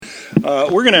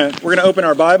We're gonna open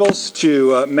our Bibles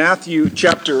to Matthew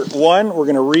chapter 1. We're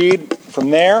gonna read from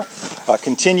there,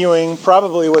 continuing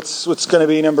probably what's going to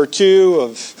be number 2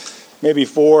 of maybe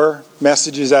 4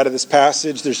 messages out of this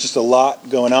passage. There's just a lot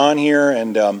going on here,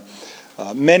 and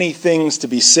many things to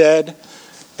be said.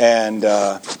 And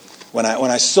when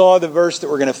I saw the verse that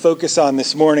we're going to focus on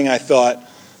this morning, I thought,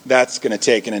 that's going to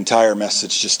take an entire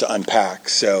message just to unpack.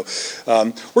 So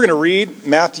we're going to read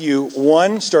Matthew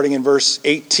 1, starting in verse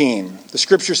 18. The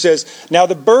scripture says, "Now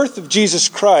the birth of Jesus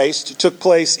Christ took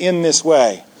place in this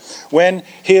way. When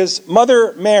his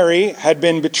mother Mary had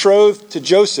been betrothed to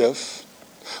Joseph,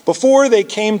 before they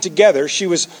came together, she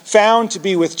was found to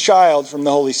be with child from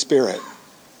the Holy Spirit.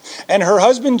 And her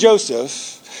husband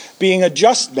Joseph, being a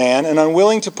just man and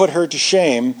unwilling to put her to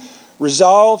shame,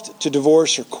 resolved to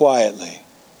divorce her quietly.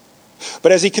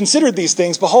 But as he considered these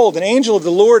things, behold, an angel of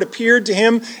the Lord appeared to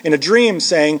him in a dream,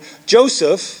 saying,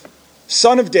 'Joseph,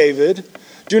 son of David,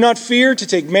 do not fear to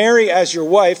take Mary as your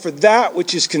wife, for that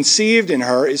which is conceived in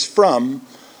her is from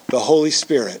the Holy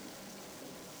Spirit.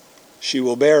 She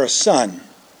will bear a son,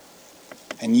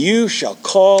 and you shall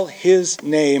call his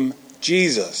name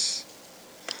Jesus,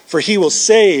 for he will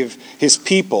save his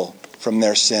people from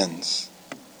their sins.'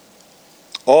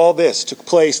 All this took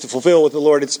place to fulfill what the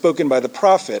Lord had spoken by the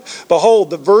prophet.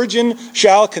 'Behold, the virgin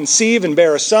shall conceive and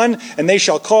bear a son, and they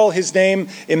shall call his name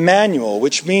Emmanuel,'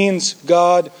 which means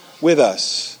God with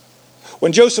us.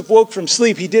 When Joseph woke from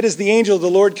sleep, he did as the angel of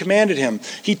the Lord commanded him.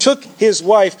 He took his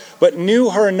wife, but knew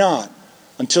her not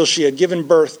until she had given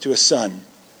birth to a son.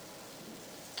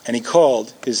 And he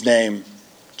called his name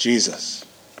Jesus."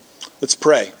 Let's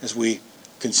pray as we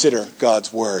consider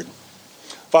God's word.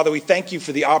 Father, we thank you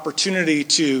for the opportunity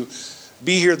to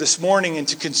be here this morning and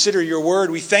to consider your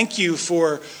word. We thank you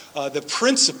for the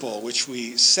principle which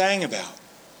we sang about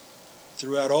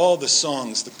throughout all the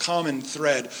songs, the common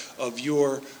thread of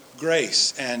your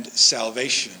grace and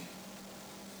salvation.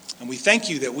 And we thank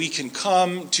you that we can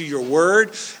come to your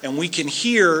word and we can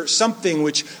hear something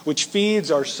which feeds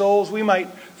our souls. We might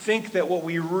think that what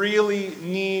we really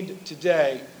need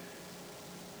today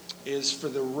is for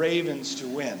the Ravens to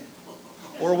win.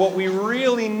 Or what we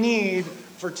really need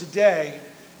for today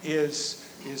is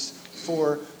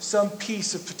for some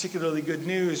piece of particularly good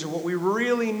news. Or what we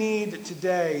really need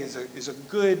today is a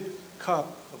good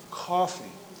cup of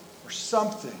coffee or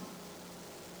something.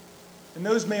 And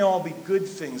those may all be good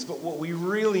things, but what we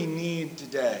really need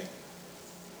today,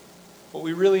 what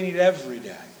we really need every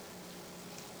day,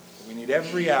 what we need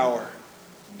every hour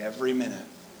and every minute,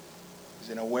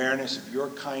 is an awareness of your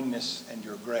kindness and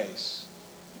your grace,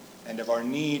 and of our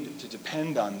need to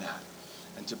depend on that,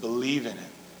 and to believe in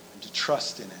it, and to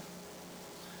trust in it.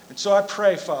 And so I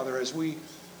pray, Father, as we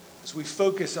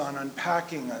focus on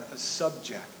unpacking a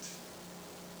subject,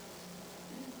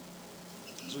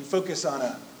 as we focus on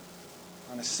a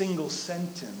single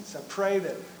sentence, I pray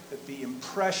that the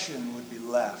impression would be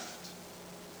left,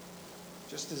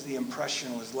 just as the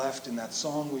impression was left in that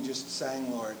song we just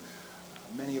sang, Lord.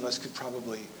 Many of us could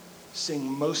probably sing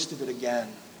most of it again,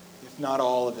 if not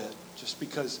all of it, just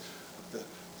because of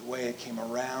the way it came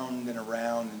around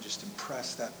and just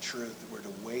impressed that truth that we're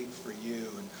to wait for you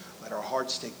and let our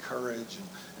hearts take courage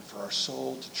and for our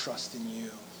soul to trust in you.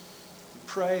 We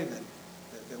pray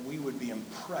that we would be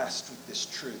impressed with this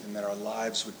truth and that our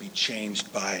lives would be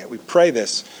changed by it. We pray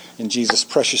this in Jesus'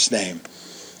 precious name.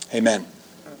 Amen.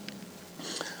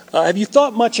 Have you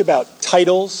thought much about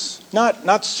titles?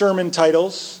 Not sermon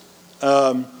titles.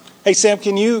 Hey, Sam,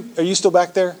 are you still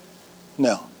back there?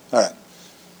 No. All right.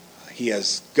 He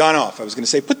has gone off. I was going to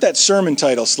say, put that sermon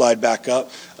title slide back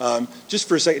up. Just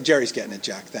for a second. Jerry's getting it,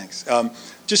 Jack. Thanks.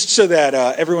 Just so that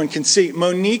everyone can see.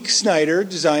 Monique Snyder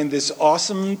designed this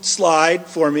awesome slide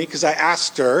for me because I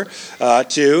asked her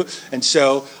to. And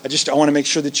so I want to make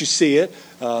sure that you see it.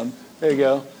 There you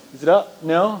go. Is it up?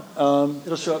 No?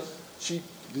 It'll show up.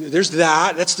 There's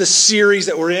that. That's the series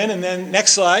that we're in. And then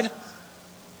next slide.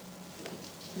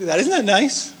 Look at that. Isn't that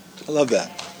nice? I love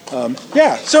that.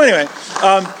 So anyway,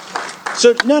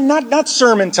 so no, not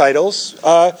sermon titles,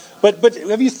 but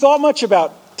have you thought much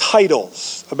about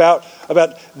titles, about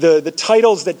the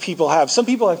titles that people have? Some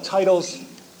people have titles.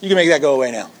 You can make that go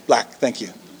away now. Black, thank you.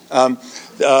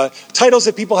 Titles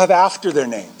that people have after their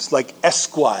names, like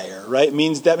Esquire, right?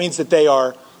 That means that they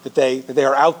are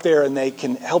out there and they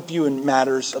can help you in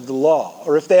matters of the law.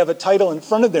 Or if they have a title in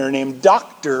front of their name,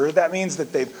 Doctor, that means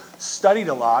that they've studied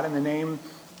a lot, and the name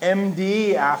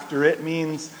MD after it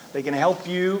means they can help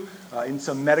you in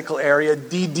some medical area.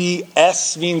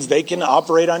 DDS means they can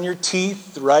operate on your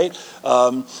teeth, right?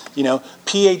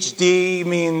 PhD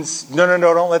means no,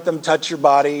 don't let them touch your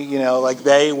body. Like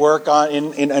they work on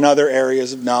in other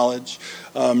areas of knowledge.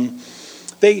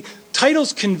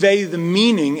 Titles convey the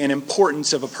meaning and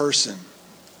importance of a person.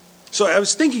 So I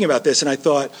was thinking about this, and I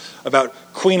thought about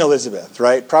Queen Elizabeth,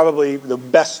 right? Probably the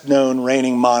best known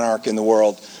reigning monarch in the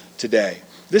world today.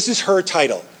 This is her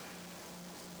title.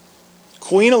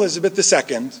 Queen Elizabeth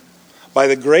II, by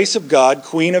the grace of God,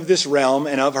 Queen of this realm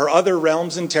and of her other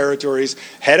realms and territories,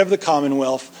 head of the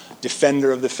Commonwealth,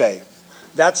 defender of the faith.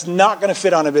 That's not going to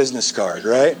fit on a business card,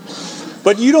 right?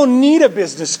 But you don't need a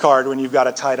business card when you've got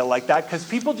a title like that, because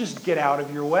people just get out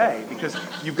of your way because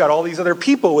you've got all these other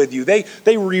people with you. They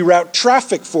reroute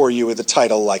traffic for you with a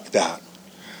title like that.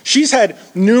 She's had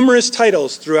numerous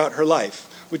titles throughout her life,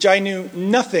 which I knew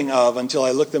nothing of until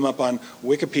I looked them up on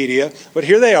Wikipedia. But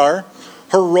here they are.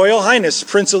 Her Royal Highness,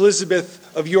 Prince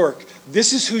Elizabeth of York.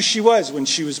 This is who she was when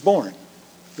she was born.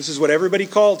 This is what everybody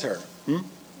called her.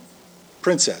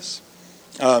 Princess.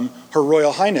 Her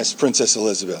Royal Highness, Princess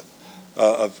Elizabeth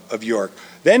of York.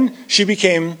 Then she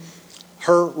became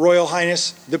Her Royal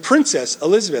Highness, the Princess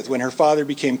Elizabeth, when her father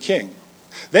became king.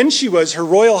 Then she was Her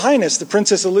Royal Highness, the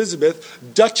Princess Elizabeth,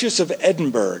 Duchess of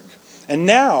Edinburgh. And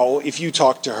now, if you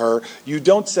talk to her, you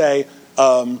don't say,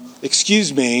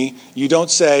 excuse me, you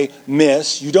don't say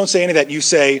miss, you don't say any of that. You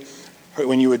say,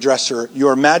 when you address her,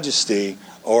 Your Majesty,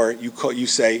 or you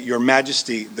say, Your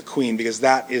Majesty the Queen, because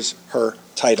that is her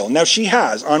title. Now she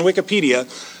has, on Wikipedia,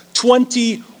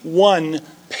 21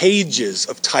 pages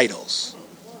of titles.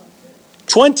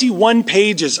 21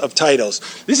 pages of titles.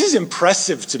 This is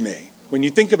impressive to me when you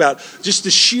think about just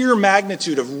the sheer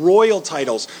magnitude of royal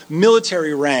titles,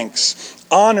 military ranks,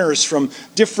 honors from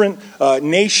different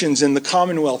nations in the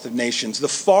Commonwealth of Nations, the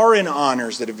foreign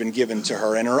honors that have been given to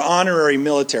her, and her honorary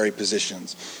military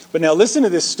positions. But now listen to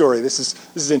this story. This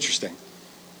is interesting.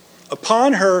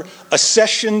 Upon her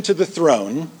accession to the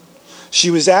throne, she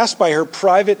was asked by her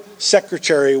private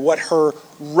secretary what her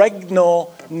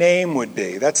regnal name would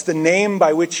be. That's the name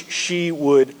by which she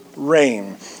would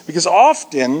reign. Because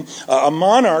often, a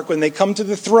monarch, when they come to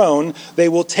the throne, they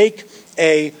will take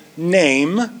a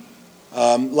name,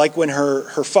 like when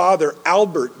her father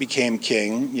Albert became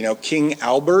king, King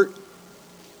Albert.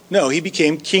 No, he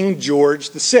became King George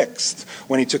VI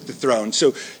when he took the throne.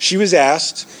 So she was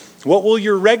asked, what will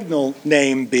your regnal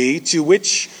name be? To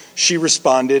which she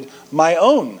responded, my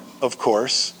own, of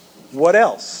course. What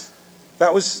else?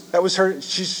 That was her.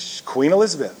 She's Queen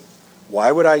Elizabeth.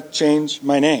 Why would I change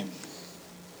my name?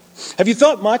 Have you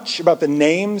thought much about the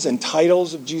names and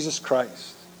titles of Jesus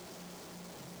Christ?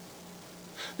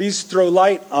 These throw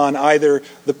light on either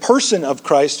the person of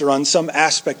Christ or on some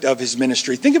aspect of his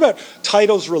ministry. Think about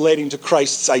titles relating to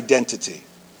Christ's identity.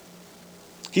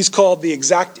 He's called the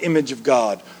exact image of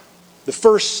God, the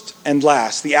first and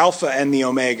last, the Alpha and the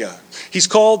Omega. He's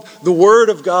called the Word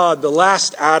of God, the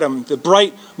last Adam, the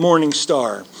bright morning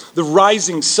star, the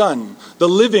rising sun, the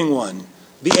living one,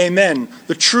 the Amen,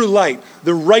 the true light,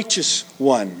 the righteous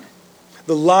one,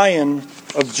 the Lion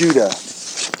of Judah.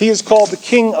 He is called the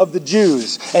King of the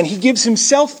Jews, and he gives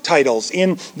himself titles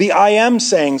in the I am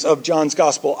sayings of John's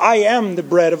Gospel. I am the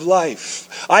bread of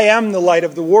life. I am the light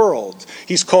of the world.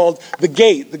 He's called the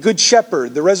Gate, the Good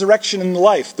Shepherd, the resurrection and the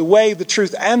life, the way, the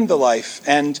truth, and the life.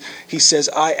 And he says,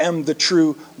 I am the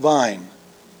true vine.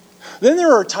 Then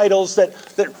there are titles that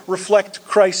reflect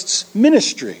Christ's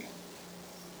ministry.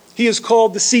 He is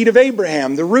called the seed of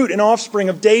Abraham, the root and offspring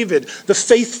of David, the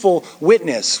faithful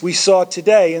witness. We saw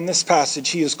today in this passage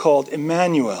he is called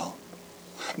Emmanuel.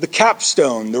 The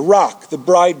capstone, the rock, the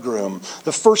bridegroom,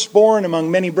 the firstborn among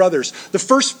many brothers, the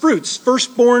first fruits,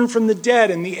 firstborn from the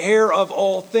dead, and the heir of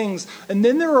all things. And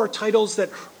then there are titles that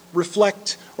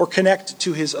reflect or connect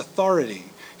to his authority.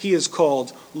 He is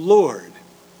called Lord,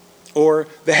 or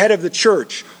the head of the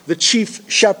church, the chief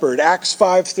shepherd. Acts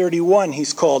 5:31,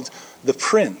 he's called the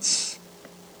Prince.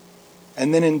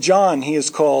 And then in John, he is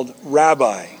called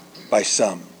Rabbi by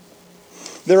some.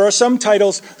 There are some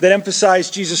titles that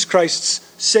emphasize Jesus Christ's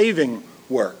saving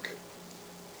work.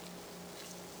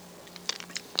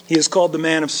 He is called the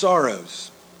Man of Sorrows,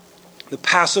 the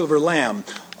Passover Lamb,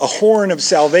 a horn of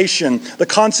salvation, the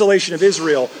consolation of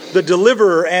Israel, the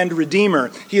deliverer and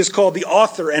redeemer. He is called the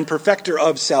author and perfecter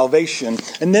of salvation.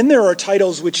 And then there are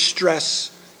titles which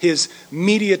stress his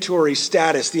mediatory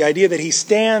status, the idea that he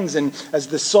stands and, as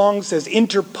the song says,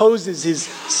 interposes his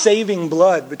saving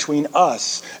blood between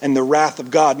us and the wrath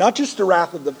of God. Not just the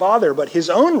wrath of the Father, but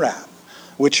his own wrath,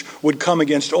 which would come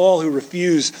against all who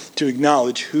refuse to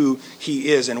acknowledge who he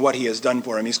is and what he has done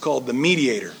for him. He's called the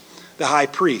mediator, the high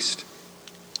priest,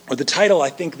 or the title I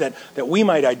think that we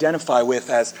might identify with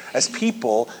as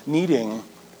people needing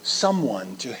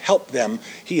someone to help them.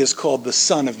 He is called the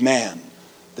Son of Man,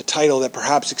 the title that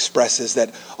perhaps expresses that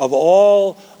of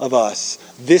all of us,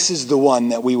 this is the one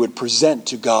that we would present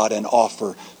to God and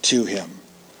offer to him.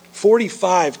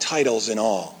 45 titles in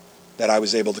all that I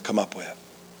was able to come up with.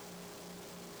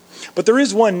 But there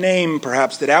is one name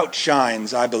perhaps that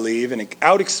outshines, I believe, and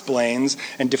out-explains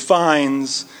and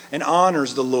defines and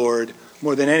honors the Lord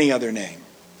more than any other name.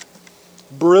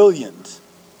 Brilliant,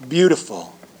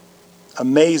 beautiful,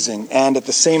 amazing, and at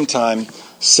the same time,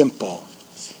 simple.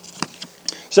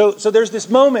 So there's this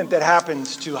moment that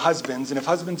happens to husbands, and if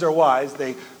husbands are wise,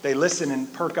 they listen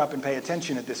and perk up and pay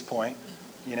attention at this point.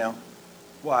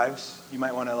 Wives, you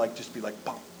might want to just be like,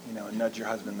 bump, and nudge your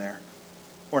husband there,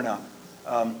 or not.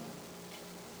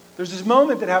 There's this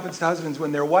moment that happens to husbands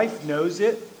when their wife knows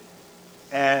it,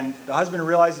 and the husband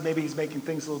realizes maybe he's making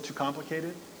things a little too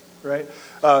complicated, right?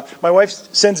 My wife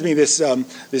sends me this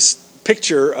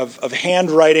picture of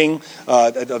handwriting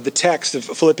of the text of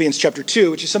Philippians chapter 2,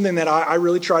 which is something that I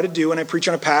really try to do when I preach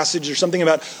on a passage. There's something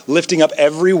about lifting up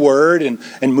every word and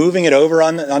moving it over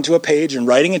onto a page and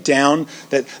writing it down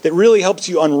that really helps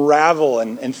you unravel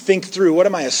and think through, what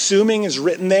am I assuming is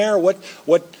written there? What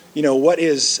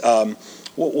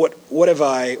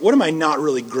am I not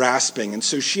really grasping? And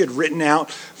so she had written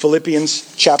out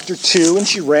Philippians chapter 2, and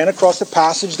she ran across a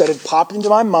passage that had popped into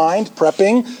my mind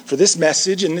prepping for this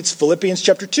message, and it's Philippians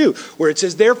chapter 2, where it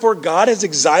says, "Therefore God has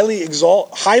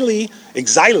highly,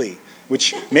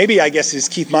 which maybe I guess is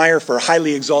Keith Meyer for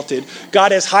highly exalted.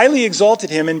 God has highly exalted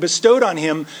him and bestowed on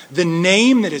him the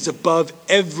name that is above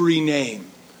every name."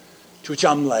 To which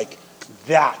I'm like,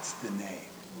 that's the name.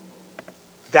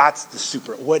 That's the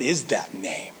super. What is that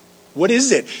name? What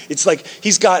is it? It's like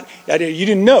he's got. You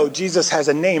didn't know Jesus has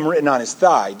a name written on his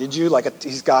thigh, did you?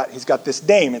 He's got this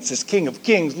name. It's this King of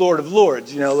Kings, Lord of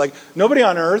Lords. Nobody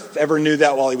on earth ever knew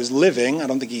that while he was living. I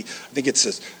think it's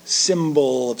a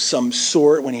symbol of some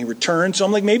sort when he returned. So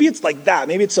I'm like, maybe it's like that.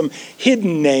 Maybe it's some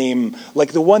hidden name,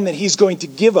 like the one that he's going to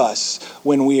give us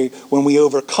when we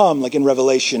overcome, like in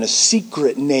Revelation, a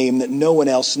secret name that no one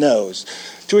else knows.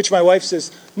 To which my wife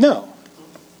says, no.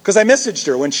 Because I messaged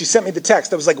her when she sent me the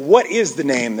text. I was like, what is the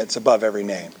name that's above every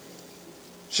name?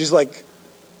 She's like,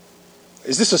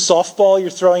 is this a softball you're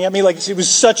throwing at me? It was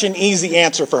such an easy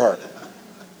answer for her.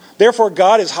 Therefore,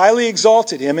 God has highly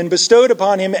exalted him and bestowed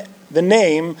upon him the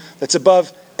name that's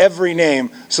above every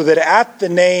name, so that at the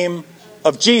name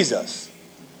of Jesus,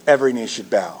 every knee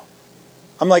should bow.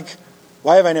 I'm like,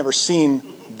 why have I never seen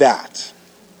that?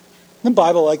 Isn't the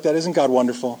Bible like that? Isn't God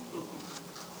wonderful?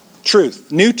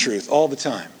 Truth, new truth all the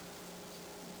time.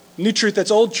 New truth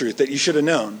that's old truth that you should have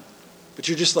known. But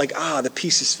you're just like, the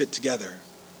pieces fit together.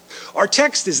 Our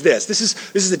text is this. This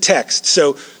is the text.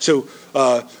 So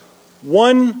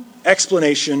one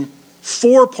explanation,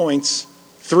 4 points,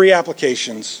 3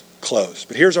 applications, close.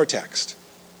 But here's our text.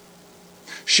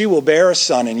 She will bear a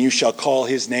son, and you shall call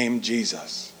his name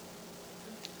Jesus,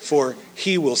 for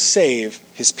he will save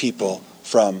his people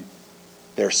from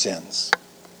their sins.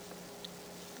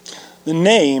 The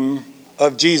name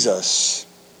of Jesus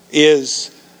is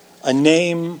a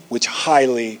name which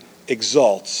highly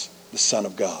exalts the Son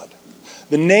of God.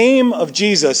 The name of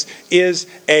Jesus is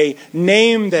a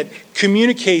name that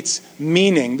communicates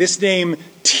meaning. This name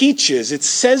teaches. It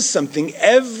says something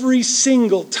every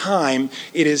single time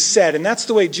it is said. And that's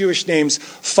the way Jewish names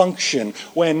function.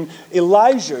 When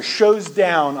Elijah shows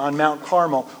down on Mount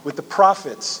Carmel with the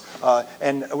prophets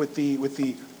and with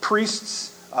the priests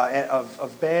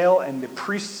of Baal and the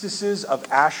priestesses of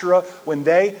Asherah, when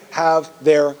they have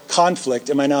their conflict.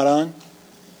 Am I not on?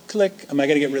 Click. Am I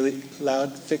going to get really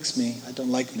loud? Fix me. I don't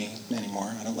like me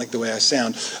anymore. I don't like the way I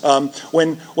sound.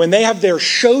 When they have their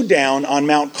showdown on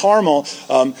Mount Carmel,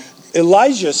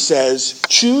 Elijah says,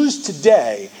 choose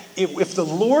today, if the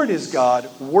Lord is God,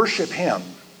 worship him.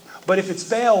 But if it's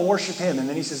Baal, worship him. And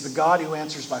then he says, the God who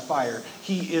answers by fire,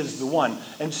 he is the one.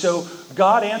 And so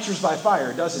God answers by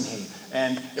fire, doesn't he?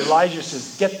 And Elijah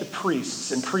says, get the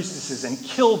priests and priestesses and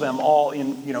kill them all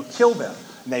kill them.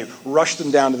 And they rush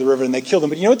them down to the river and they kill them.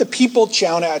 But you know what the people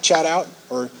shout out?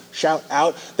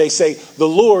 They say, the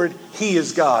Lord, he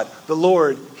is God. The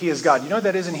Lord, he is God. You know what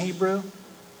that is in Hebrew?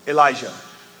 Elijah,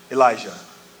 Elijah,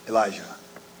 Elijah.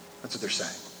 That's what they're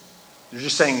saying. They're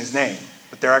just saying his name,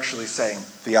 but they're actually saying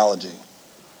theology.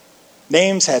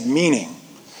 Names had meaning.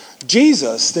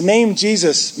 Jesus, the name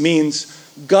Jesus means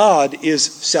God is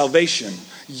salvation.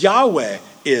 Yahweh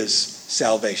is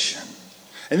salvation.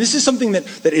 And this is something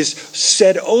that is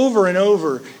said over and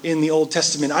over in the Old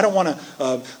Testament. I don't want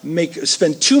to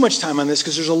spend too much time on this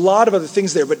because there's a lot of other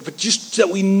things there, but just that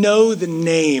we know the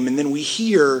name and then we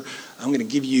hear, I'm going to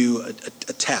give you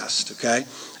a test, okay?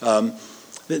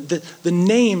 The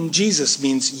name Jesus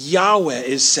means Yahweh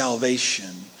is salvation.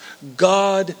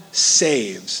 God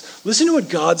saves. Listen to what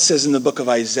God says in the book of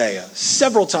Isaiah.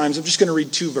 Several times, I'm just going to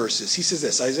read 2 verses. He says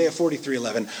this, Isaiah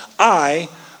 43:11.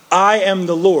 I am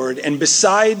the Lord, and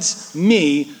besides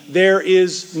me, there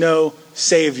is no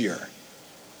Savior.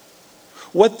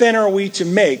 What then are we to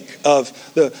make of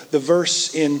the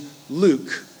verse in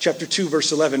Luke chapter 2,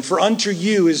 verse 11? For unto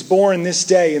you is born this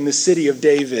day in the city of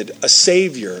David a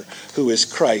Savior who is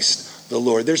Christ the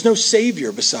Lord. There's no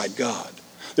Savior beside God.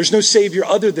 There's no Savior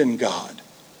other than God.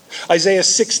 Isaiah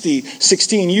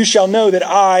 60:16, you shall know that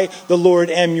I, the Lord,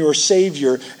 am your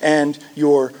Savior and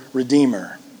your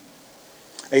Redeemer.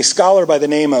 A scholar by the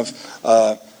name of,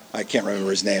 I can't remember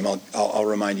his name, I'll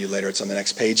remind you later, it's on the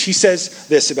next page. He says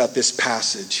this about this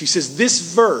passage. He says, this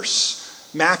verse,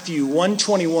 Matthew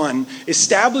 1:21,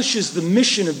 establishes the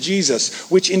mission of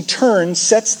Jesus, which in turn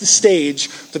sets the stage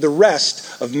for the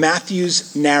rest of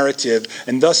Matthew's narrative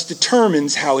and thus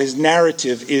determines how his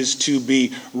narrative is to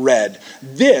be read.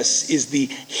 This is the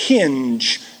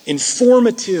hinge,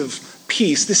 informative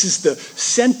piece. This is the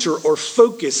center or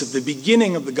focus of the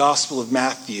beginning of the Gospel of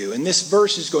Matthew. And this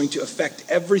verse is going to affect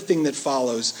everything that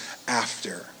follows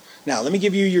after. Now, let me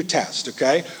give you your test,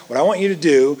 okay? What I want you to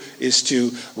do is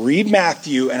to read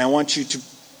Matthew, and I want you to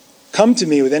come to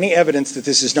me with any evidence that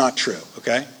this is not true,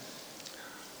 okay?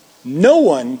 No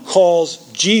one calls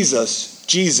Jesus,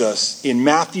 Jesus in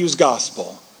Matthew's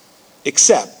gospel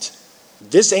except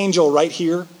this angel right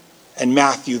here and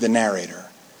Matthew, the narrator.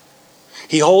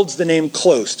 He holds the name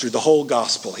close through the whole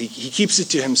gospel. He keeps it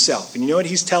to himself. And you know what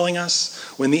he's telling us?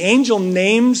 When the angel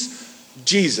names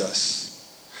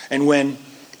Jesus, and when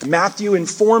Matthew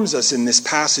informs us in this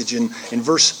passage in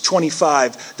verse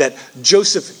 25 that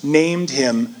Joseph named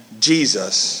him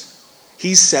Jesus,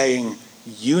 he's saying,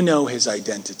 you know his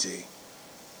identity,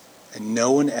 and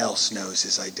no one else knows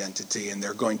his identity, and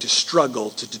they're going to struggle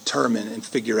to determine and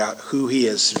figure out who he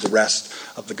is through the rest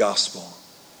of the gospel.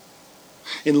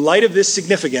 In light of this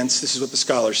significance, this is what the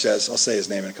scholar says, I'll say his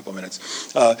name in a couple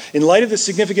minutes. In light of the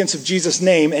significance of Jesus'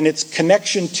 name and its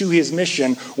connection to his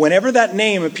mission, whenever that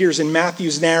name appears in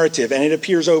Matthew's narrative, and it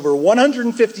appears over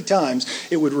 150 times,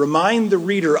 it would remind the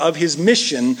reader of his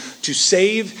mission to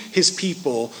save his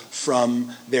people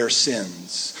from their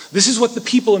sins. This is what the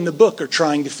people in the book are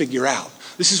trying to figure out.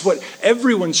 This is what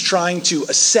everyone's trying to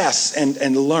assess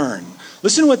and learn.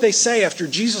 Listen to what they say after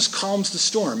Jesus calms the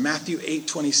storm. Matthew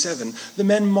 8:27. The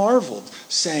men marveled,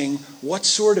 saying, what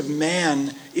sort of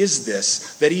man is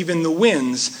this that even the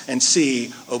winds and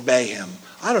sea obey him?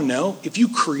 I don't know. If you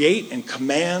create and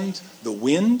command the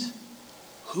wind,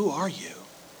 who are you?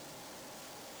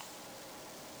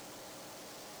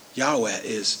 Yahweh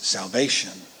is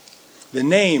salvation. The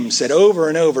name, said over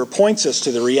and over, points us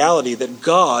to the reality that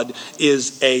God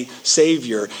is a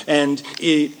Savior, and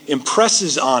it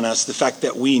impresses on us the fact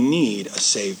that we need a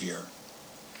Savior.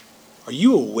 Are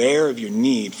you aware of your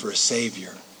need for a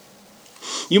Savior?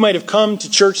 You might have come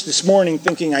to church this morning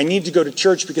thinking, I need to go to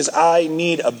church because I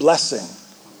need a blessing.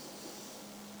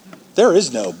 There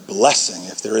is no blessing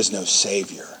if there is no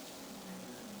Savior.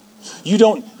 You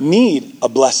don't need a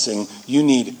blessing, you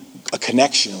need a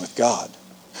connection with God.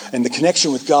 And the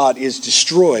connection with God is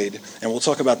destroyed, and we'll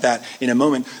talk about that in a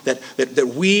moment,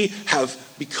 that we have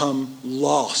become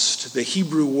lost. The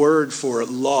Hebrew word for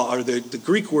law, or the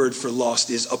Greek word for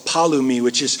lost is apolumi,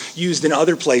 which is used in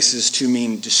other places to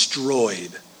mean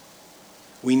destroyed.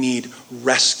 We need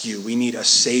rescue. We need a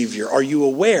Savior. Are you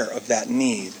aware of that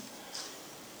need?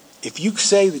 If you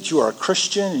say that you are a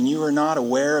Christian and you are not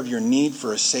aware of your need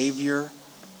for a Savior,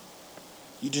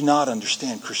 you do not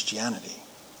understand Christianity.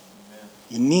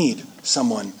 You need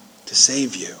someone to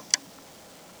save you.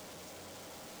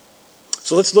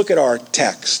 So let's look at our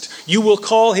text. You will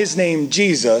call his name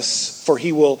Jesus, for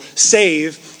he will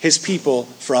save his people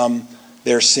from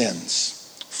their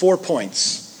sins. 4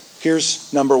 points.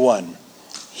 Here's number 1.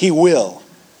 He will.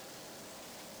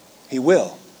 He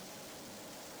will.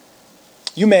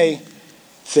 You may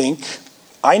think,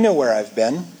 I know where I've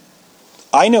been.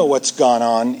 I know what's gone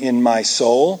on in my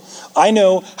soul. I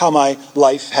know how my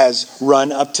life has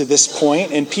run up to this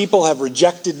point, and people have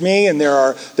rejected me, and there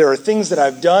are things that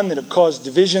I've done that have caused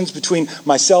divisions between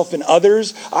myself and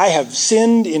others. I have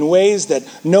sinned in ways that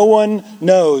no one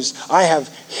knows. I have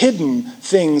hidden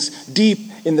things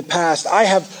deep in the past. I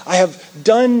have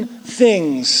done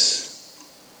things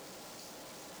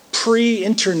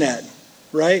pre-internet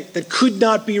right? That could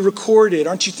not be recorded.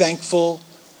 Aren't you thankful?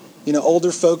 You know,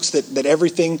 older folks, that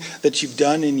everything that you've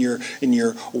done in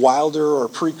your wilder or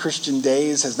pre-Christian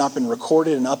days has not been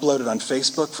recorded and uploaded on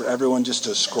Facebook for everyone just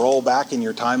to scroll back in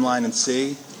your timeline and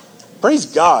see. Praise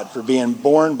God for being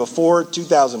born before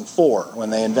 2004 when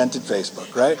they invented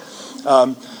Facebook, right?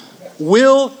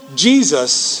 Will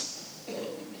Jesus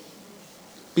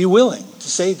be willing to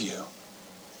save you?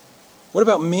 What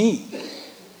about me?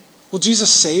 Will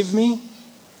Jesus save me?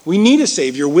 We need a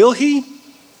Savior. Will he?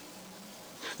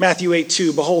 Matthew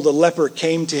 8:2, behold, a leper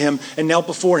came to him and knelt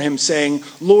before him, saying,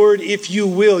 Lord, if you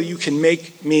will, you can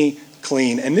make me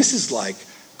clean. And this is like,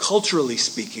 culturally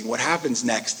speaking, what happens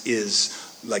next is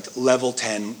like level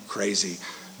 10 crazy.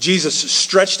 Jesus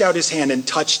stretched out his hand and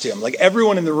touched him. Like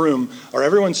everyone in the room or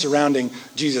everyone surrounding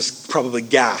Jesus probably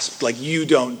gasped, like, you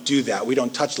don't do that. We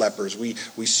don't touch lepers. We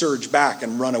surge back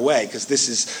and run away because this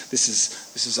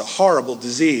is a horrible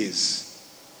disease.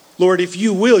 Lord, if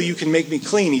you will, you can make me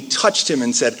clean. He touched him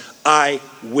and said, I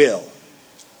will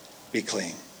be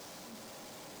clean.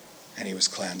 And he was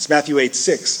cleansed. Matthew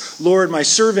 8:6, Lord, my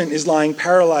servant is lying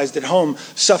paralyzed at home,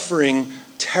 suffering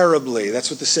terribly.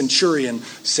 That's what the centurion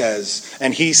says.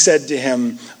 And he said to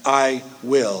him, I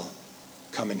will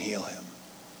come and heal him.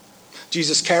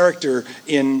 Jesus' character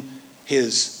in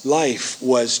his life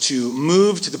was to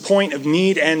move to the point of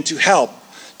need and to help.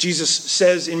 Jesus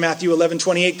says in Matthew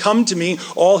 11:28, come to me,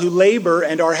 all who labor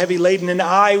and are heavy laden, and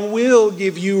I will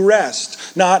give you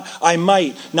rest. Not I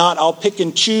might, not I'll pick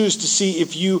and choose to see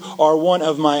if you are one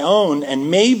of my own, and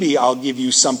maybe I'll give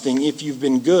you something if you've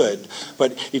been good.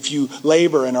 But if you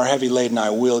labor and are heavy laden,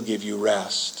 I will give you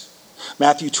rest.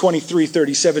 Matthew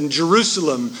 23:37,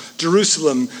 Jerusalem,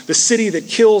 Jerusalem, the city that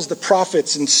kills the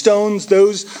prophets and stones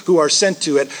those who are sent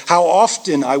to it. How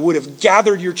often I would have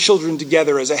gathered your children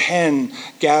together as a hen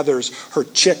gathers her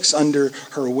chicks under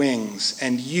her wings,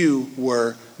 and you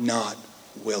were not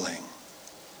willing.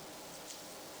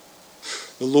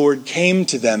 The Lord came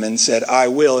to them and said, I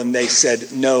will, and they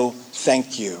said, no,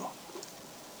 thank you.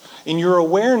 In your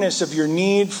awareness of your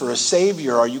need for a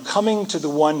Savior, are you coming to the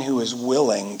one who is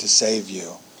willing to save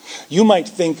you? You might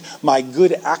think, my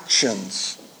good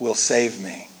actions will save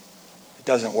me. It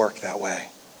doesn't work that way.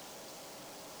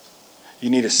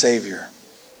 You need a Savior.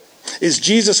 Is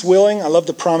Jesus willing? I love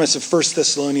the promise of 1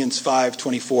 Thessalonians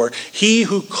 5:24. He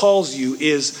who calls you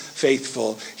is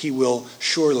faithful. He will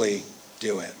surely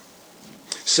do it.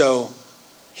 So,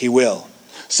 he will.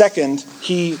 Second,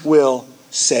 he will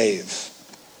save.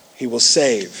 He will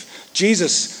save.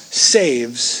 Jesus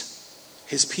saves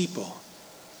his people.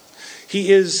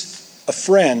 He is a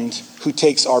friend who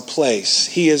takes our place.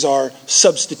 He is our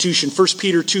substitution. 1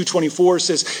 Peter 2:24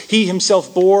 says, he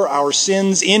himself bore our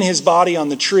sins in his body on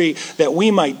the tree that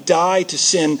we might die to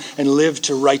sin and live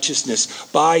to righteousness.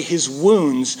 By his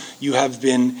wounds you have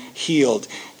been healed.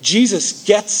 Jesus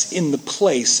gets in the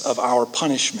place of our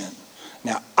punishment.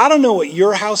 Now, I don't know what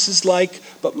your house is like,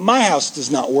 but my house does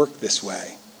not work this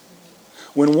way.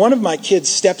 When one of my kids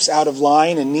steps out of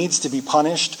line and needs to be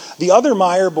punished, the other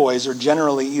Meyer boys are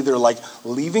generally either like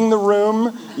leaving the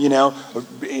room,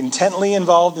 intently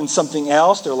involved in something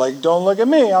else. They're like, don't look at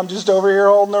me. I'm just over here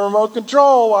holding the remote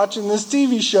control, watching this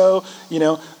TV show.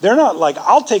 They're not like,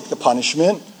 I'll take the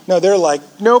punishment. No, they're like,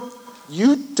 nope,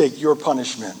 you take your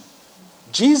punishment.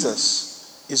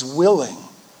 Jesus is willing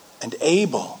and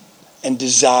able and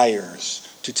desires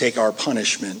to take our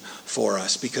punishment for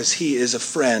us because he is a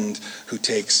friend who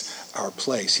takes our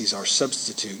place. He's our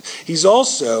substitute. He's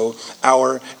also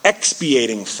our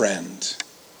expiating friend.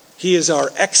 He is our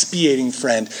expiating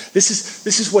friend. This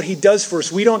is what he does for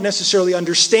us. We don't necessarily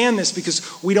understand this because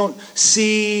we don't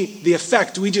see the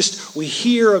effect. We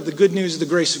hear of the good news of the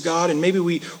grace of God, and maybe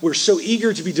we're so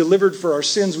eager to be delivered for our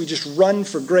sins, we just run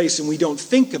for grace, and we don't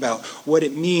think about what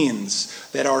it means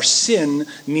that our sin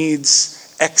needs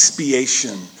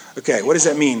expiation. Okay, what does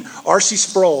that mean? R.C.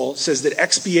 Sproul says that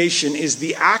expiation is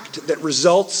the act that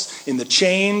results in the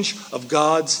change of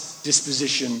God's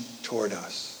disposition toward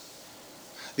us.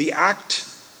 The act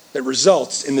that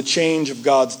results in the change of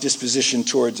God's disposition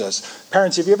towards us.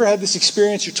 Parents, have you ever had this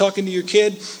experience? You're talking to your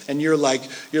kid and you're like,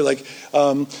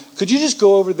 could you just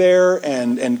go over there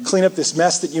and clean up this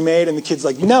mess that you made? And the kid's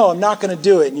like, no, I'm not going to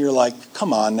do it. And you're like,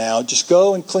 come on now, just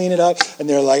go and clean it up. And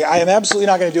they're like, I am absolutely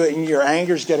not going to do it. And your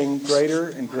anger's getting greater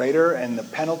and greater, and the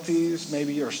penalties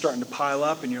maybe are starting to pile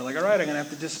up, and you're like, all right, I'm going to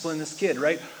have to discipline this kid,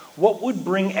 right? What would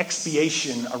bring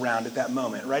expiation around at that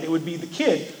moment, right? It would be the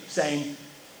kid saying,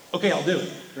 okay, I'll do it,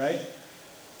 right?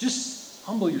 Just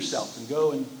humble yourself and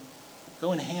go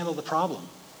and handle the problem,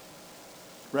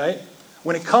 right?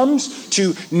 When it comes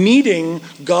to needing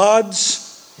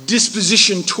God's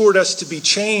disposition toward us to be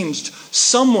changed,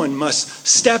 someone must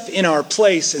step in our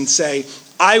place and say,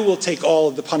 I will take all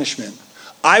of the punishment.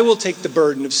 I will take the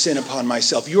burden of sin upon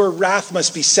myself. Your wrath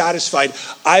must be satisfied.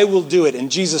 I will do it.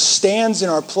 And Jesus stands in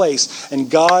our place, and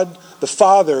God the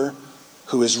Father,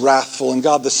 who is wrathful, and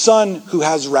God the Son, who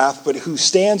has wrath, but who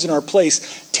stands in our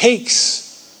place,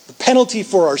 takes the penalty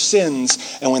for our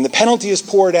sins. And when the penalty is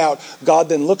poured out, God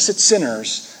then looks at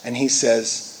sinners and he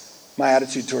says, my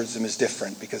attitude towards them is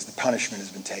different because the punishment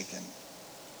has been taken.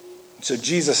 So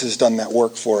Jesus has done that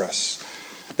work for us.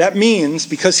 That means,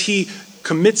 because he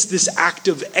commits this act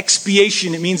of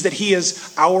expiation, it means that he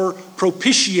is our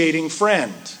propitiating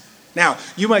friend. Now,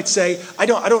 you might say, I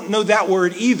don't know that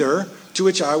word either, to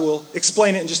which I will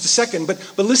explain it in just a second.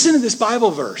 But listen to this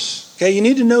Bible verse. Okay, you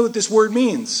need to know what this word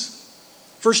means.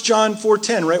 1 John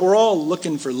 4:10, right? We're all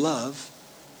looking for love.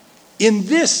 In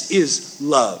this is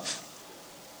love.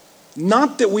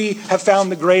 Not that we have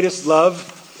found the greatest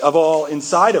love of all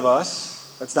inside of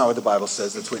us. That's not what the Bible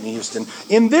says. That's Whitney Houston.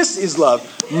 In this is love.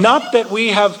 Not that we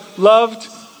have loved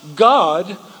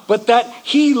God, but that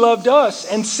he loved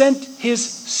us and sent his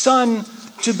Son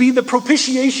to be the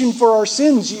propitiation for our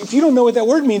sins. If you don't know what that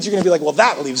word means, you're going to be like, well,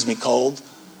 that leaves me cold.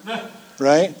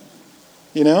 Right?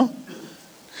 You know?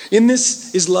 In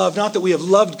this is love, not that we have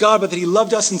loved God, but that he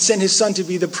loved us and sent his Son to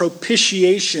be the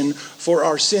propitiation for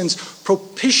our sins.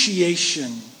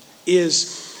 Propitiation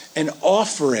is an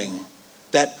offering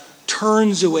that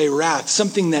turns away wrath,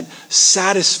 something that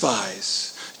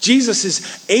satisfies. Jesus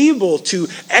is able to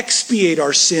expiate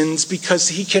our sins because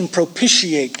he can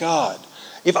propitiate God.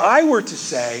 If I were to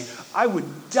say, I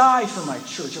would die for my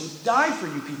church, I would die for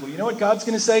you people, you know what God's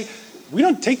going to say? We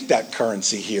don't take that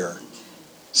currency here.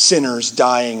 Sinners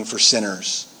dying for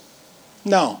sinners.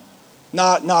 No,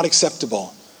 not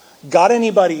acceptable. Got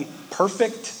anybody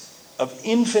perfect, of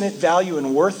infinite value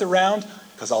and worth around?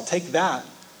 Because I'll take that,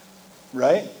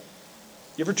 right?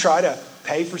 You ever try to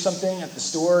pay for something at the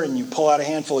store and you pull out a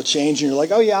handful of change and you're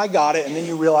like, oh yeah, I got it. And then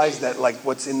you realize that like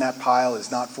what's in that pile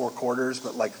is not 4 quarters,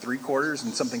 but like 3 quarters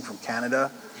and something from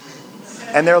Canada.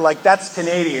 And they're like, that's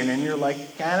Canadian. And you're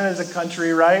like, Canada's a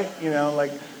country, right? You know,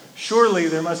 like, surely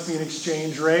there must be an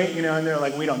exchange rate, you know, and they're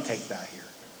like, we don't take that here.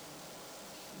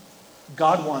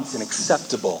 God wants an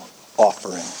acceptable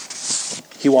offering.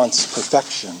 He wants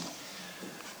perfection.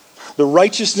 The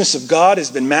righteousness of God has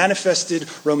been manifested,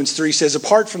 Romans 3 says,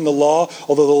 apart from the law,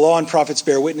 although the law and prophets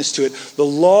bear witness to it, the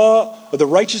law or the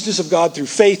righteousness of God through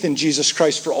faith in Jesus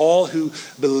Christ for all who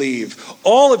believe.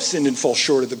 All have sinned and fall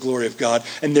short of the glory of God,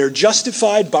 and they're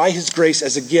justified by his grace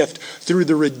as a gift through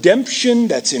the redemption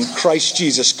that's in Christ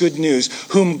Jesus, good news,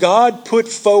 whom God put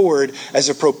forward as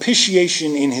a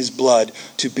propitiation in his blood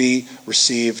to be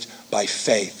received by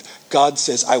faith. God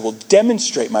says, I will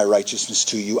demonstrate my righteousness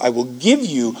to you. I will give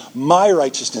you my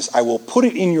righteousness. I will put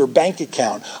it in your bank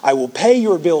account. I will pay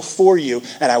your bill for you,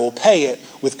 and I will pay it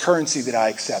with currency that I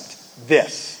accept.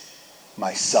 This,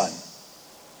 my Son,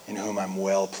 in whom I'm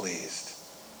well pleased.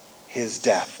 His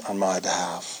death on my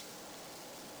behalf.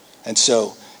 And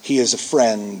so, he is a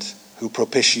friend who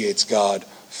propitiates God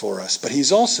for us. But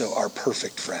he's also our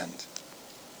perfect friend.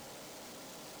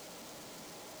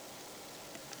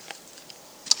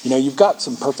 You know, you've got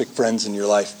some perfect friends in your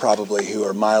life probably who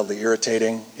are mildly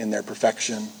irritating in their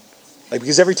perfection. Like,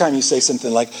 because every time you say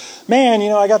something like, man, you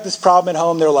know, I got this problem at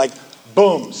home, they're like,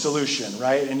 boom, solution,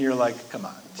 right? And you're like, come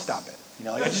on, stop it. You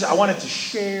know, like I wanted to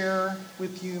share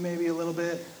with you maybe a little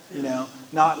bit, you know,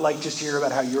 not like just hear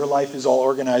about how your life is all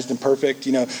organized and perfect.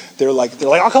 You know, they're like,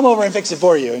 I'll come over and fix it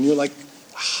for you. And you're like,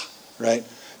 right?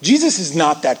 Jesus is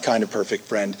not that kind of perfect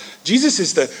friend. Jesus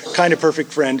is the kind of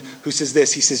perfect friend who says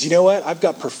this. He says, you know what? I've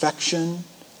got perfection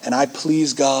and I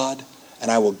please God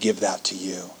and I will give that to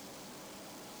you.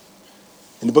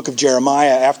 In the book of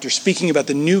Jeremiah, after speaking about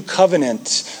the new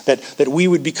covenant that we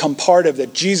would become part of,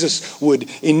 that Jesus would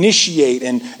initiate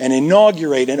and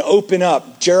inaugurate and open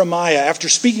up, Jeremiah, after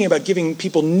speaking about giving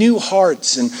people new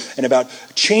hearts and about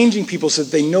changing people so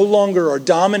that they no longer are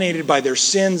dominated by their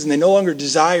sins and they no longer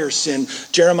desire sin,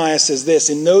 Jeremiah says this,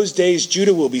 in those days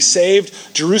Judah will be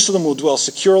saved, Jerusalem will dwell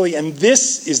securely, and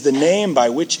this is the name by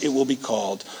which it will be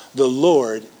called. The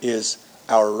Lord is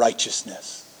our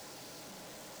righteousness.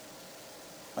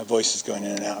 My voice is going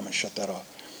in and out. I'm going to shut that off.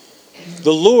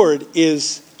 The Lord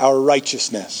is our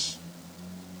righteousness.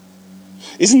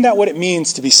 Isn't that what it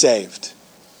means to be saved?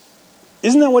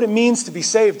 Isn't that what it means to be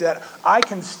saved? That I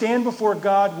can stand before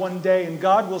God one day and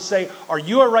God will say, are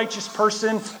you a righteous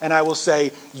person? And I will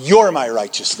say, you're my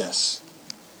righteousness.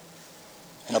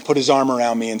 And I'll put his arm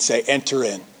around me and say, enter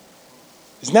in.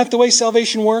 Isn't that the way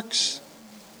salvation works?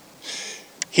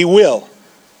 He will.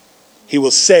 He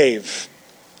will save.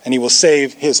 and he will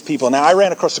save his people. Now, I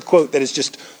ran across a quote that is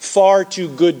just far too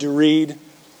good to read.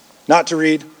 Not to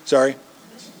read, sorry.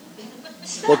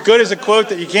 What good is a quote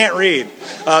that you can't read?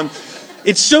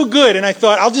 It's so good, and I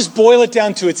thought I'll just boil it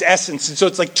down to its essence. And so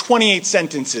it's like 28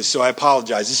 sentences, so I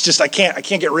apologize. It's just I can't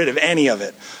get rid of any of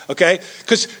it, okay?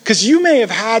 Because you may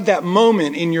have had that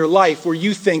moment in your life where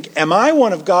you think, am I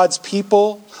one of God's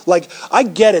people? Like, I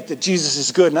get it that Jesus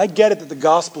is good, and I get it that the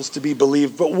gospel's to be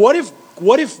believed, but what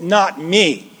if not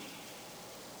me?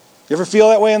 You ever feel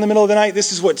that way in the middle of the night?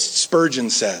 This is what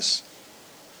Spurgeon says.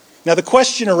 Now the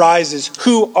question arises,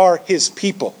 who are his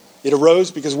people? It arose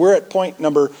because we're at point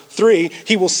number 3.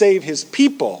 He will save his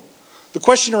people. The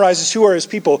question arises, who are his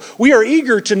people? We are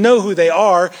eager to know who they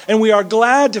are, and we are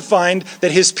glad to find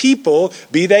that his people,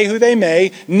 be they who they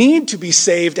may, need to be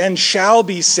saved and shall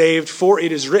be saved, for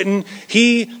it is written,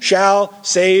 he shall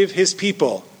save his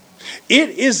people. It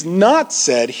is not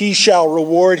said he shall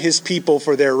reward his people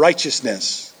for their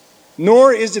righteousness,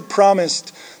 nor is it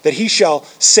promised that he shall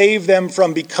save them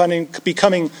from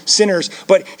becoming sinners,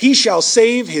 but he shall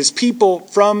save his people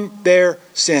from their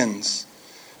sins.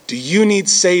 Do you need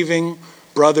saving,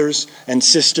 brothers and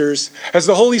sisters? Has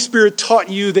the Holy Spirit taught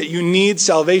you that you need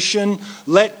salvation?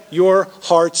 Let your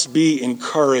hearts be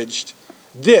encouraged.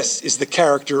 This is the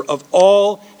character of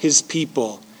all his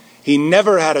people. He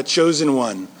never had a chosen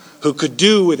one who could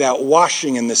do without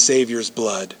washing in the Savior's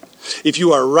blood. If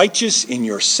you are righteous in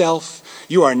yourself,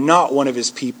 you are not one of his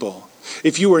people.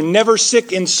 If you are never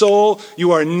sick in soul,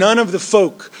 you are none of the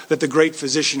folk that the great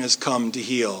physician has come to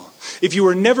heal. If you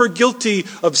are never guilty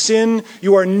of sin,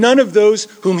 you are none of those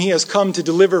whom he has come to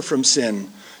deliver from sin.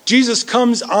 Jesus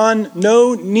comes on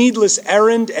no needless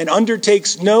errand and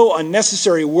undertakes no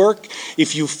unnecessary work.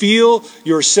 If you feel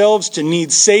yourselves to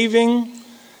need saving,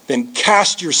 then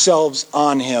cast yourselves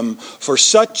on him. For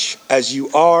such as you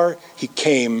are, he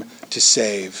came to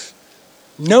save.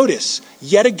 Notice,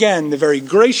 yet again, the very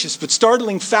gracious but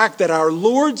startling fact that our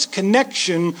Lord's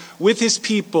connection with his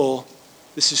people,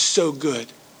 this is so good.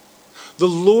 The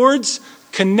Lord's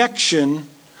connection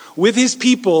with his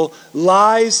people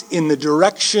lies in the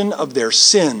direction of their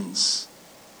sins.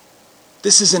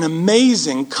 This is an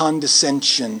amazing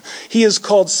condescension. He is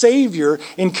called Savior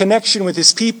in connection with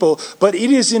his people, but it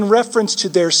is in reference to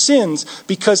their sins,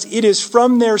 because it is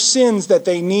from their sins that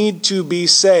they need to be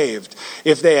saved.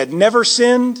 If they had never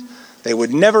sinned, they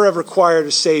would never have required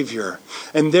a Savior,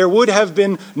 and there would have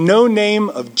been no name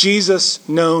of Jesus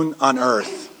known on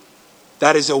earth.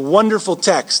 That is a wonderful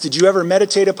text. Did you ever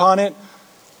meditate upon it?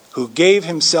 Who gave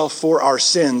himself for our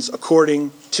sins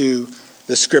according to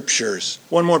the Scriptures.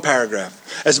 One more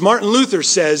paragraph. As Martin Luther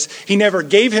says, he never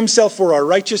gave himself for our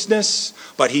righteousness,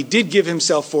 but he did give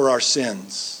himself for our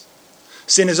sins.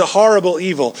 Sin is a horrible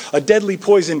evil, a deadly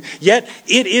poison, yet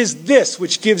it is this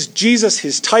which gives Jesus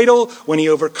his title when he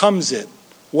overcomes it.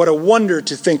 What a wonder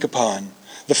to think upon.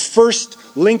 The first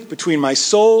link between my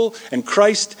soul and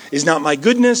Christ is not my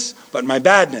goodness, but my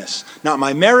badness. Not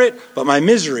my merit, but my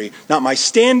misery. Not my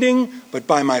standing, but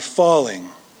by my falling.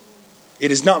 It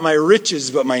is not my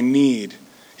riches, but my need.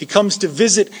 He comes to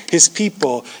visit his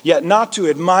people, yet not to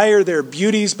admire their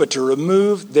beauties, but to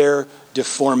remove their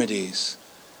deformities.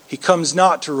 He comes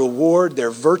not to reward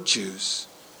their virtues,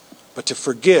 but to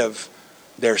forgive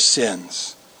their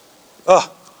sins.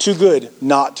 Too good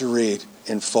not to read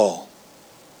in full.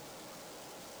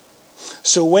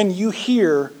 So when you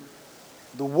hear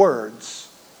the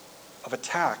words of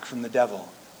attack from the devil,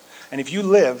 and if you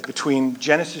live between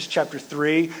Genesis chapter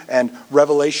 3 and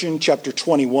Revelation chapter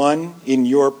 21 in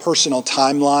your personal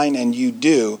timeline, and you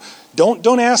do,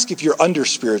 don't ask if you're under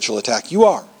spiritual attack. You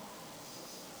are.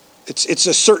 It's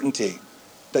a certainty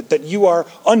that you are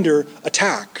under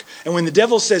attack. And when the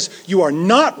devil says you are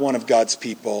not one of God's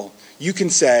people, you can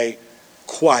say,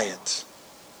 quiet.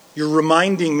 You're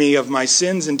reminding me of my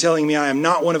sins and telling me I am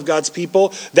not one of God's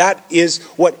people. That is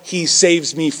what he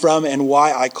saves me from and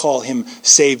why I call him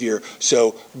Savior.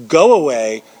 So go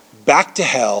away, back to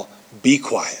hell, be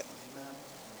quiet.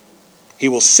 He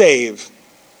will save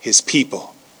his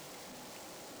people.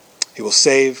 He will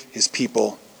save his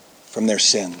people from their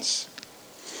sins.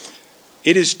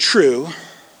 It is true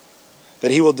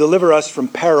that he will deliver us from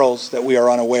perils that we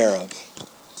are unaware of.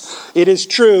 It is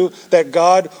true that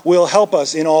God will help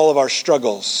us in all of our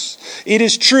struggles. It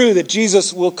is true that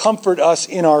Jesus will comfort us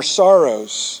in our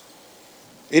sorrows.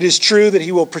 It is true that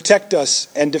he will protect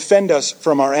us and defend us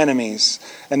from our enemies,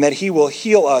 and that he will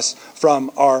heal us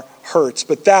from our hurts.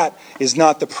 But that is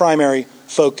not the primary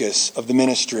focus of the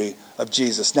ministry of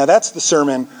Jesus. Now that's the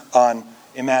sermon on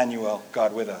Emmanuel,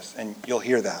 God with us, and you'll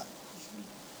hear that.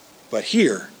 But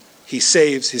here, he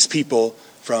saves his people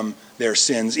from their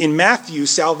sins. In Matthew,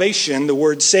 salvation, the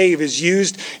word save, is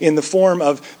used in the form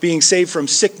of being saved from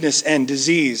sickness and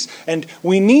disease. And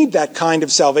we need that kind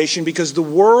of salvation because the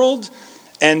world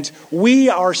and we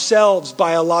ourselves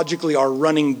biologically are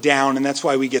running down, and that's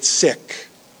why we get sick.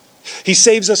 He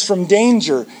saves us from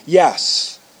danger,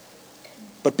 yes.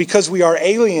 But because we are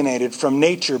alienated from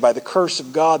nature by the curse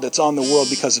of God that's on the world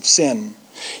because of sin.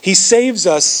 He saves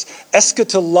us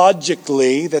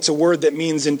eschatologically, that's a word that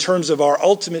means in terms of our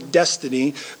ultimate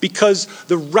destiny, because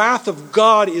the wrath of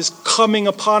God is coming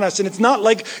upon us. And it's not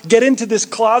like, get into this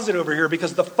closet over here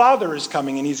because the Father is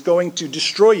coming and he's going to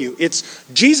destroy you. It's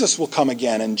Jesus will come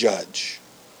again and judge.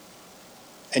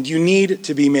 And you need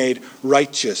to be made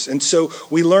righteous. And so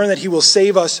we learn that he will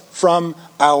save us from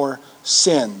our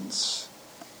sins.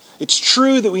 It's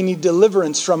true that we need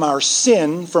deliverance from our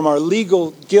sin, from our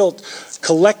legal guilt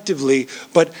collectively,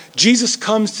 but Jesus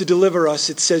comes to deliver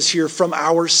us, it says here, from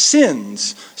our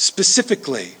sins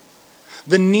specifically.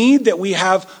 The need that we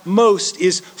have most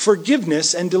is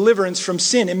forgiveness and deliverance from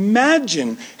sin.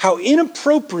 Imagine how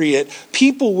inappropriate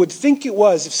people would think it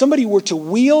was if somebody were to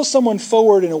wheel someone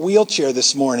forward in a wheelchair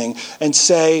this morning and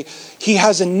say, he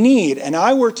has a need, and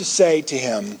I were to say to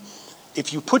him,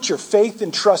 if you put your faith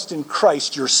and trust in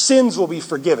Christ, your sins will be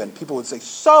forgiven. People would say,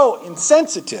 so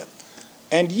insensitive.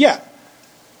 And yet,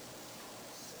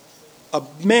 a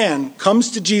man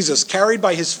comes to Jesus, carried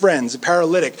by his friends, a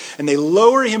paralytic, and they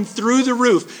lower him through the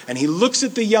roof, and he looks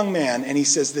at the young man, and he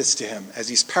says this to him as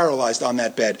he's paralyzed on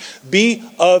that bed. Be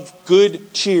of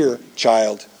good cheer,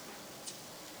 child.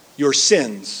 Your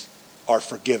sins are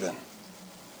forgiven.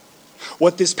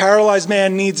 What this paralyzed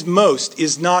man needs most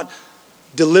is not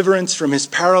deliverance from his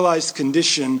paralyzed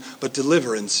condition, but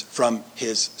deliverance from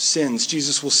his sins.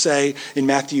 Jesus will say in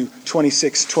Matthew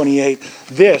 26:28,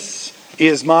 this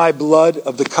is my blood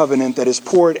of the covenant that is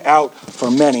poured out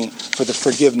for many for the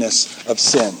forgiveness of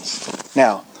sins.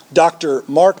 Now, Dr.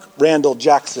 Mark Randall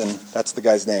Jackson, that's the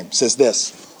guy's name, says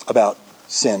this about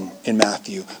sin in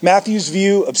Matthew. Matthew's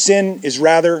view of sin is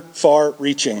rather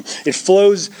far-reaching. It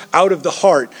flows out of the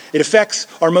heart. It affects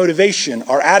our motivation,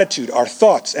 our attitude, our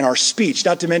thoughts, and our speech,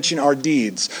 not to mention our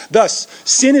deeds. Thus,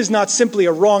 sin is not simply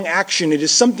a wrong action. It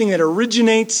is something that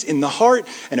originates in the heart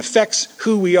and affects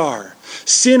who we are.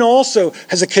 Sin also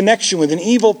has a connection with an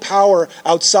evil power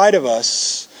outside of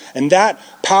us, and that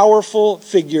powerful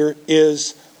figure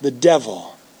is the devil.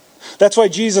 That's why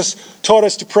Jesus taught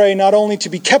us to pray not only to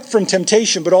be kept from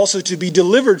temptation, but also to be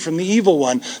delivered from the evil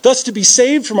one. Thus, to be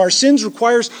saved from our sins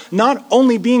requires not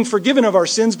only being forgiven of our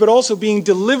sins, but also being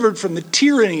delivered from the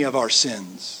tyranny of our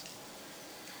sins.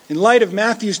 In light of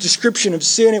Matthew's description of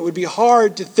sin, it would be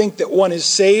hard to think that one is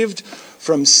saved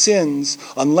from sins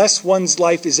unless one's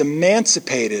life is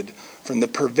emancipated from the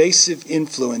pervasive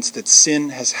influence that sin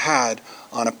has had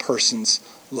on a person's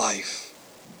life.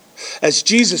 As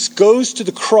Jesus goes to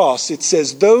the cross, it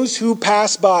says, those who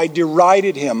passed by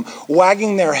derided him,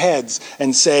 wagging their heads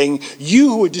and saying, you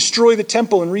who would destroy the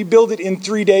temple and rebuild it in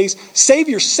 3 days, save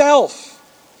yourself.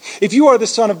 If you are the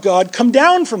Son of God, come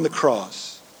down from the cross.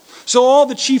 So all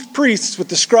the chief priests with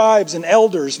the scribes and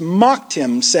elders mocked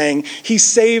him, saying, he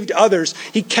saved others.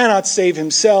 He cannot save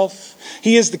himself.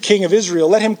 He is the King of Israel.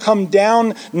 Let him come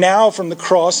down now from the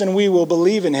cross and we will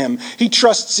believe in him. He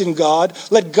trusts in God.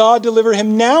 Let God deliver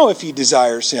him now if he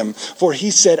desires him. For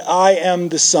he said, I am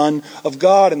the Son of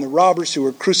God. And the robbers who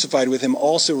were crucified with him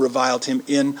also reviled him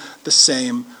in the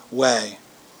same way.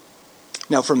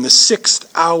 Now from the 6th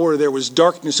hour there was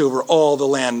darkness over all the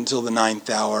land until the 9th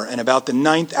hour. And about the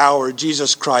 9th hour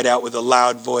Jesus cried out with a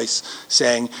loud voice,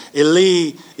 saying,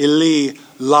 Eli, Eli,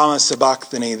 lama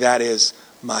sabachthani, that is,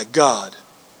 my God,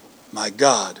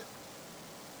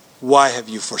 why have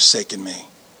you forsaken me?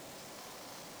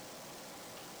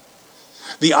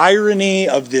 The irony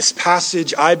of this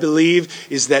passage, I believe,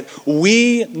 is that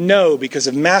we know, because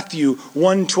of Matthew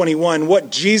 1:21, what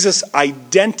Jesus'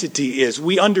 identity is.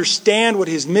 We understand what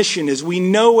his mission is. We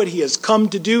know what he has come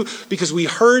to do because we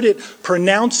heard it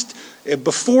pronounced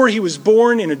before he was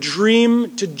born in a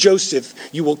dream to Joseph.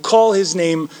 You will call his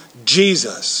name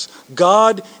Jesus.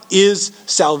 God is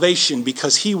salvation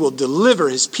because he will deliver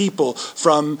his people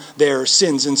from their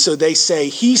sins. And so they say,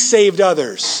 he saved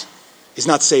others. He's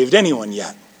not saved anyone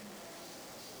yet.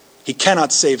 He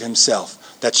cannot save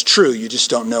himself. That's true, you just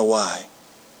don't know why.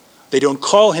 They don't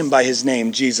call him by his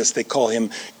name, Jesus. They call him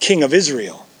King of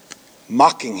Israel,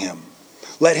 mocking him.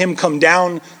 Let him come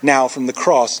down now from the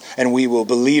cross and we will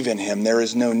believe in him. There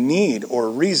is no need or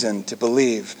reason to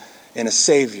believe in a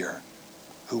Savior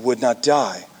who would not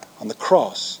die on the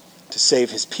cross to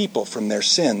save his people from their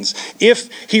sins. If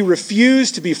he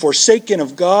refused to be forsaken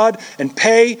of God and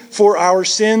pay for our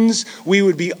sins, we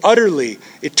would be utterly,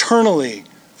 eternally,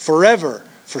 forever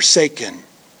forsaken.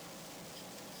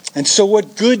 And so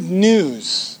what good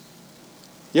news.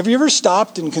 Have you ever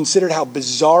stopped and considered how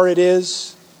bizarre it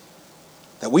is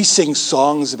that we sing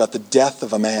songs about the death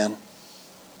of a man?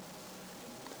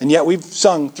 And yet we've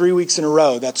sung 3 weeks in a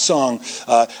row that song,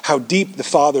 How Deep the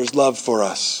Father's Love for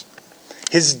Us.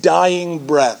 His dying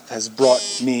breath has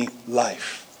brought me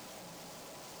life.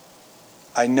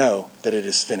 I know that it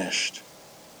is finished.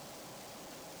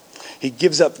 He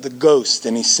gives up the ghost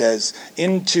and he says,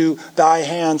 into thy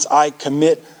hands I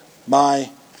commit my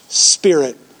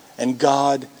spirit. And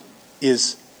God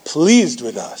is pleased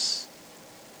with us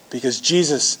because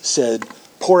Jesus said,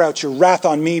 pour out your wrath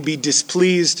on me, be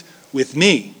displeased with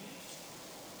me.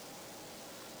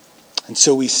 And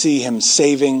so we see him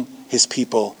saving his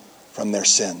people from their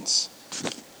sins.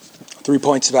 3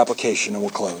 points of application and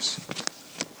we'll close.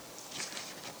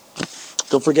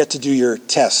 Don't forget to do your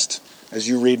test as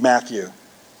you read Matthew.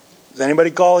 Does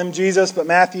anybody call him Jesus but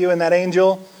Matthew and that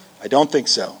angel? I don't think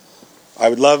so. I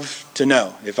would love to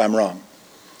know if I'm wrong.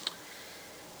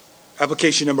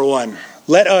 Application number 1.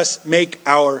 Let us make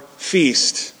our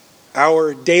feast,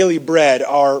 our daily bread,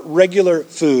 our regular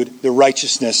food, the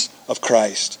righteousness of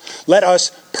Christ. Let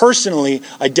us personally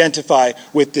identify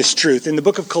with this truth. In the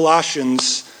book of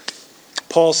Colossians,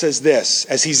 Paul says this,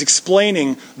 as he's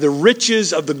explaining the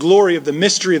riches of the glory of the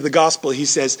mystery of the gospel, he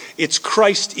says, it's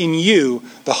Christ in you,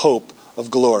 the hope of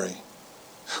glory.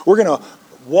 We're going to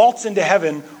waltz into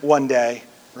heaven one day,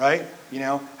 right?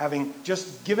 Having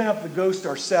just given up the ghost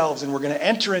ourselves, and we're going to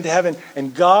enter into heaven,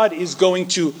 and God is going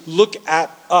to look at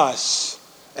us,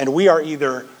 and we are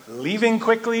either leaving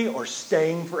quickly or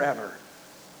staying forever.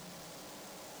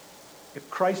 If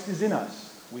Christ is in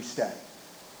us, we stay.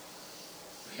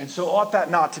 And so ought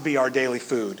that not to be our daily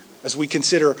food as we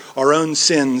consider our own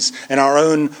sins and our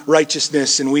own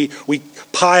righteousness, and we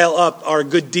pile up our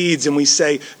good deeds and we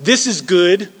say, this is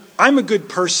good, I'm a good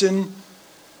person.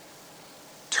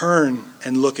 Turn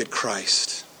and look at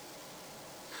Christ.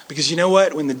 Because you know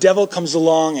what? When the devil comes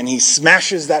along and he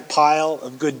smashes that pile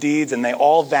of good deeds and they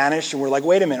all vanish and we're like,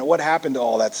 wait a minute, what happened to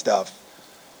all that stuff?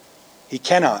 He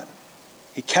cannot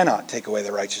take away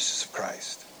the righteousness of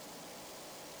Christ.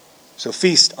 So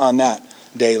feast on that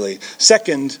daily.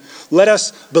 Second, let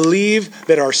us believe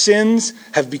that our sins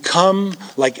have become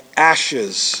like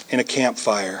ashes in a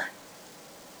campfire.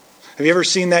 Have you ever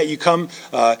seen that? You come,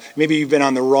 maybe you've been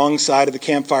on the wrong side of the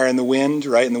campfire in the wind,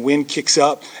 right? And the wind kicks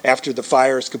up after the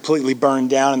fire is completely burned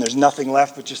down and there's nothing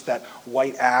left but just that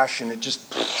white ash, and it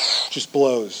just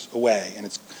blows away and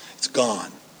it's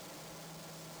gone.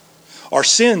 Our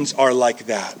sins are like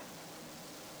that.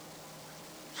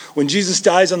 When Jesus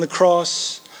dies on the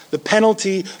cross, the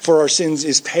penalty for our sins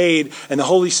is paid, and the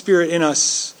Holy Spirit in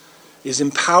us is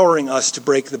empowering us to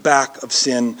break the back of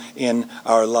sin in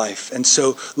our life. And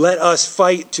so let us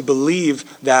fight to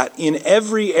believe that in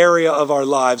every area of our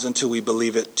lives until we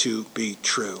believe it to be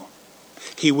true.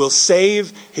 He will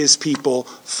save his people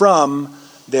from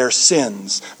their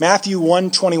sins. Matthew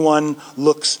 1:21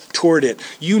 looks toward it.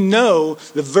 You know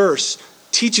the verse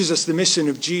teaches us the mission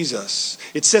of Jesus.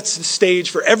 It sets the stage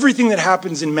for everything that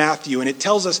happens in Matthew, and it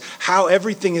tells us how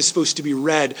everything is supposed to be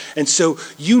read. And so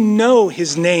you know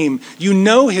his name, you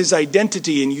know his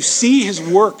identity, and you see his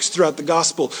works throughout the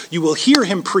gospel. You will hear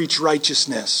him preach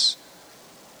righteousness.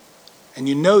 And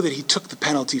you know that he took the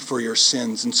penalty for your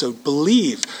sins. And so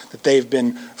believe that they've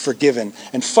been forgiven,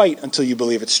 and fight until you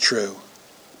believe it's true.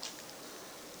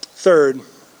 Third,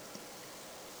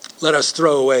 let us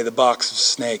throw away the box of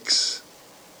snakes.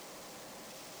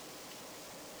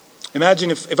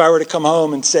 Imagine if I were to come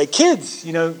home and say, kids,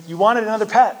 you wanted another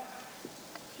pet.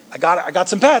 I got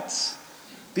some pets.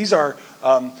 These are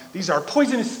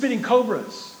poisonous spitting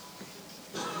cobras.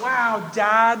 Wow,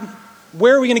 Dad,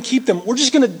 where are we going to keep them? We're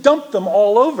just going to dump them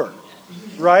all over,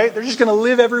 right? They're just going to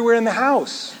live everywhere in the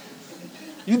house.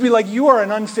 You'd be like, you are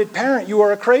an unfit parent. You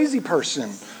are a crazy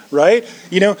person. Right?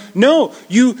 No,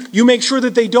 you make sure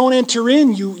that they don't enter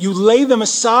in. You lay them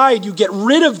aside. You get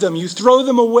rid of them. You throw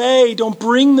them away. Don't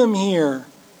bring them here.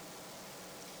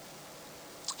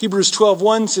 Hebrews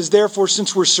 12:1 says, therefore,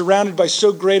 since we're surrounded by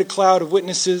so great a cloud of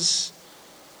witnesses,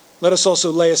 let us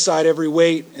also lay aside every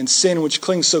weight and sin which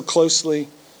clings so closely.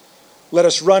 Let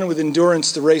us run with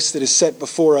endurance the race that is set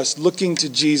before us, looking to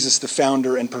Jesus, the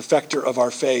founder and perfecter of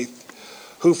our faith,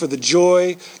 who for the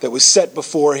joy that was set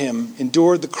before him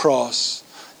endured the cross,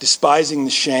 despising the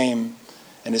shame,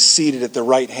 and is seated at the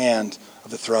right hand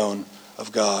of the throne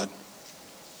of God.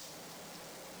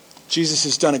 Jesus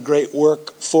has done a great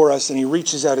work for us, and he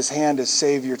reaches out his hand as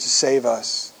Savior to save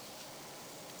us.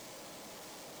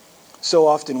 So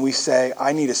often we say,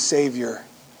 I need a Savior.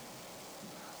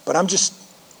 But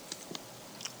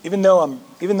even though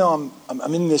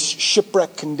I'm in this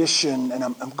shipwreck condition and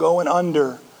I'm going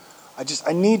under,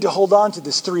 I need to hold on to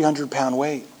this 300-pound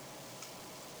weight.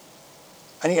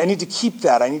 I need to keep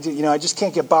that. I just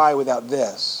can't get by without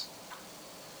this.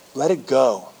 Let it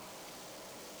go.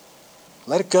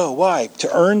 Let it go. Why?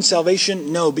 To earn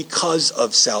salvation? No, because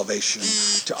of salvation.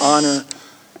 To honor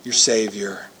your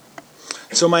Savior.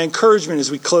 So my encouragement as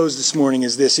we close this morning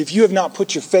is this. If you have not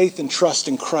put your faith and trust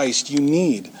in Christ, you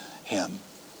need him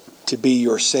to be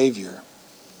your Savior.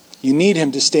 You need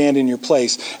him to stand in your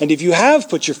place. And if you have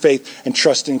put your faith and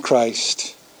trust in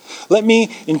Christ, let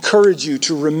me encourage you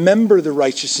to remember the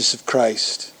righteousness of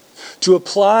Christ, to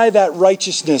apply that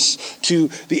righteousness to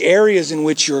the areas in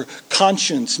which your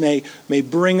conscience may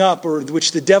bring up, or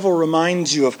which the devil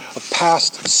reminds you of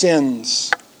past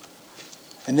sins.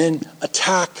 And then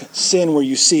attack sin where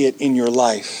you see it in your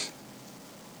life,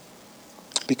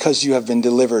 because you have been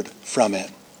delivered from it.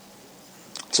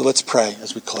 So let's pray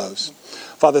as we close.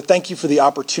 Father, thank you for the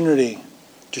opportunity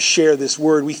to share this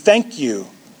word. We thank you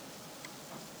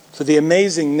for the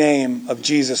amazing name of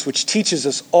Jesus, which teaches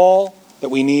us all that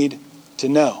we need to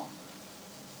know.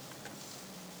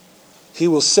 He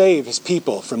will save his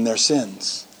people from their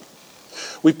sins.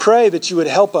 We pray that you would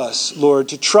help us, Lord,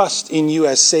 to trust in you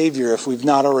as Savior if we've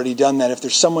not already done that. If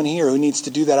there's someone here who needs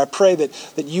to do that, I pray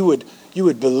that you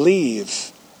would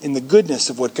believe in the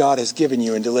goodness of what God has given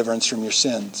you in deliverance from your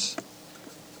sins.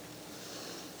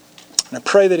 And I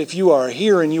pray that if you are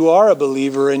here and you are a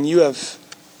believer and you have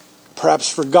perhaps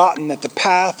forgotten that the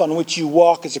path on which you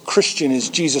walk as a Christian is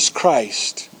Jesus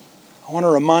Christ, I want to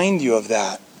remind you of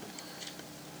that.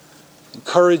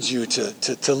 Encourage you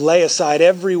to lay aside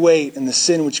every weight and the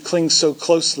sin which clings so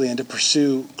closely and to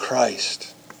pursue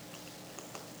Christ.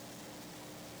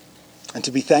 And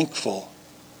to be thankful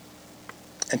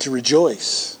and to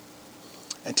rejoice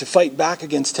and to fight back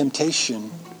against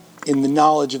temptation in the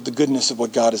knowledge of the goodness of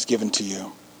what God has given to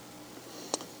you.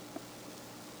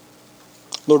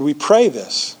 Lord, we pray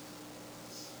this,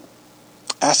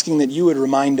 asking that you would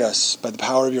remind us by the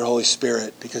power of your Holy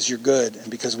Spirit, because you're good and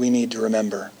because we need to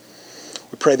remember.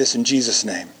 We pray this in Jesus'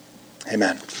 name.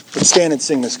 Amen. Let's stand and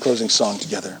sing this closing song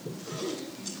together.